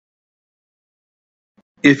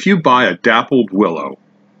If you buy a dappled willow,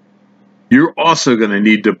 you're also going to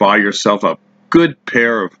need to buy yourself a good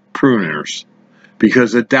pair of pruners,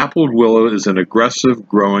 because a dappled willow is an aggressive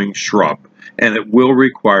growing shrub and it will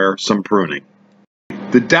require some pruning.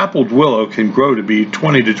 The dappled willow can grow to be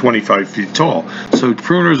 20 to 25 feet tall, so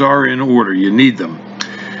pruners are in order. You need them.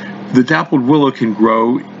 The dappled willow can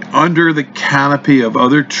grow under the canopy of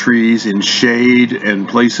other trees in shade and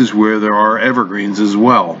places where there are evergreens as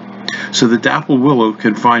well. So the dappled willow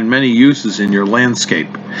can find many uses in your landscape.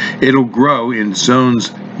 It'll grow in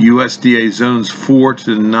USDA zones 4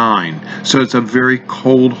 to 9, so it's a very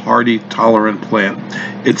cold, hardy, tolerant plant.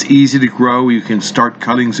 It's easy to grow. You can start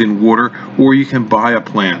cuttings in water, or you can buy a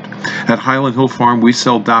plant. At Highland Hill Farm, we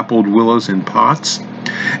sell dappled willows in pots,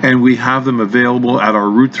 and we have them available at our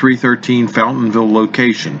Route 313 Fountainville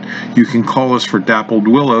location. You can call us for dappled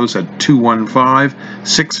willows at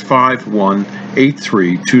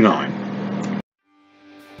 215-651-8329.